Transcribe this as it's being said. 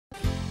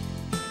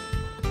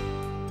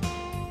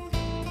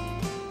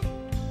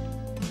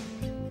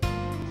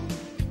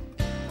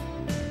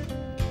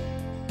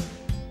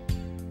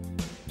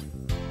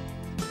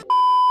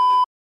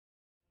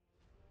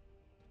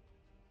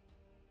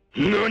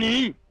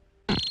NANI?!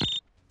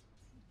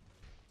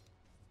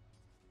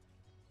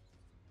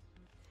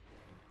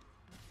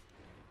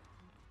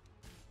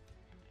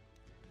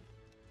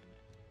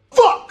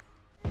 Fuck!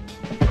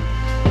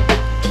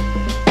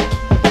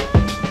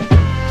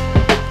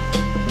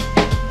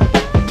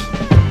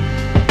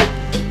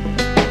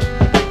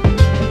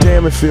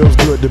 Damn, it feels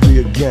good to be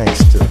a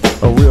gangster.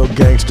 A real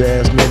gangster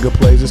ass nigga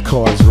plays his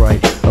cards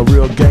right. A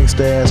real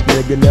gangster ass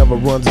nigga never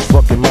runs his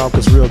fucking mouth,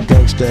 cause real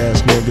gangster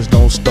ass niggas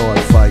don't start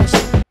fights.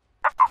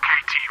 Okay,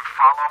 team,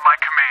 follow my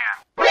command.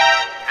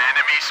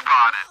 Enemy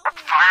spotted.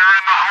 Fire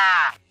in the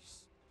hole!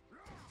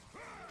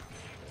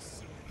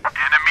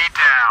 Enemy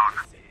down.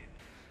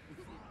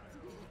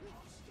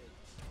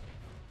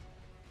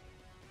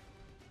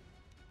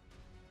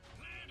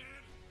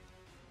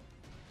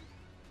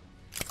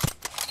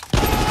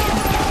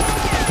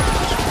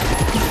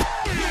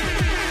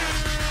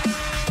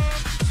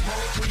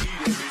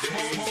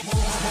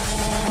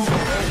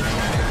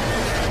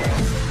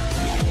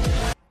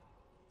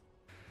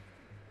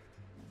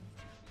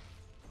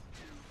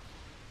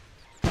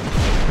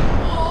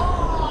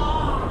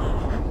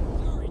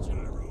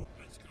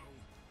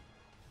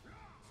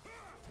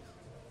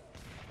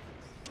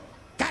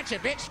 Gotcha,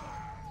 bitch!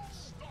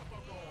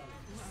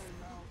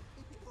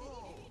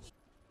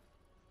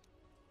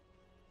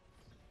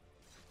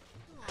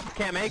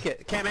 Can't make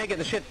it. Can't make it.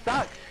 The shit's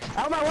stuck.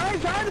 Out of my way,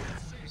 son!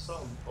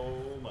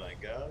 Oh my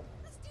god.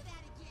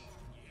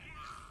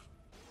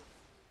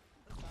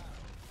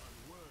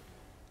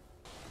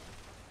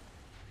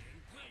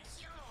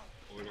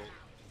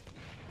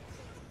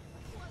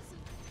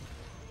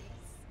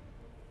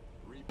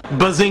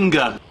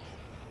 Bazinga!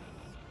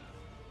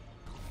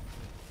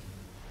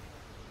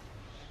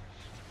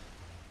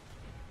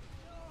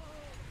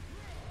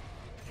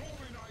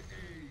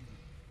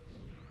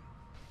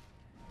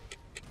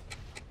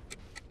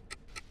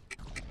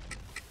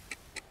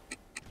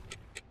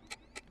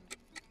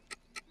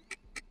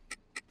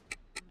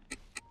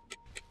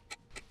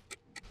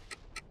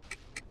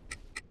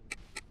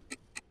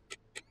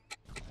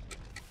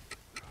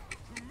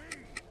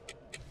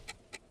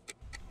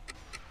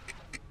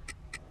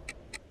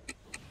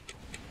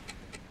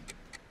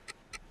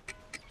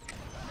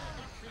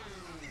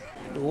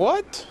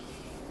 What?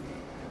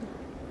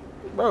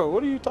 Bro,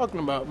 what are you talking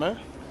about, man?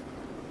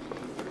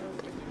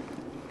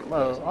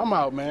 Bro, I'm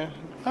out, man.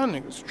 That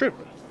nigga's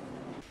tripping.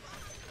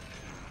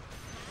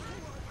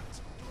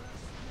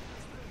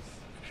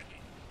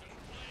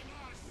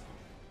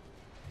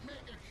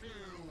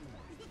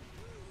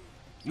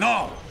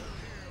 No!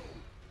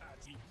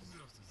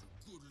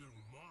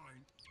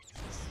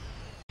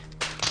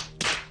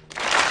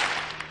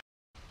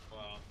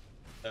 Wow.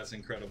 That's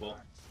incredible.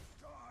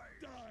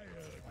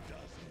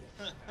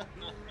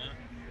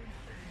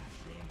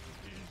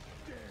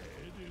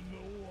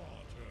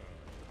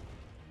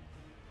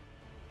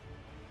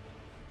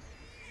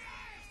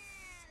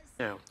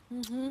 Yeah.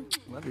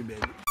 Love you,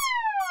 baby.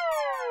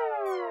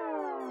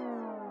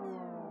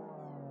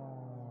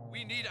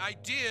 We need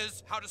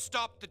ideas how to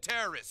stop the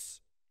terrorists.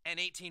 An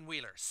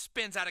 18-wheeler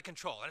spins out of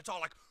control, and it's all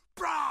like,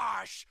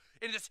 brush!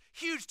 In this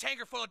huge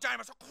tanker full of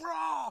dynamite, so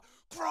crawl,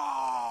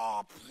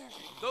 crawl.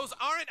 Those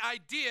aren't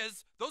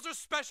ideas, those are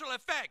special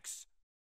effects.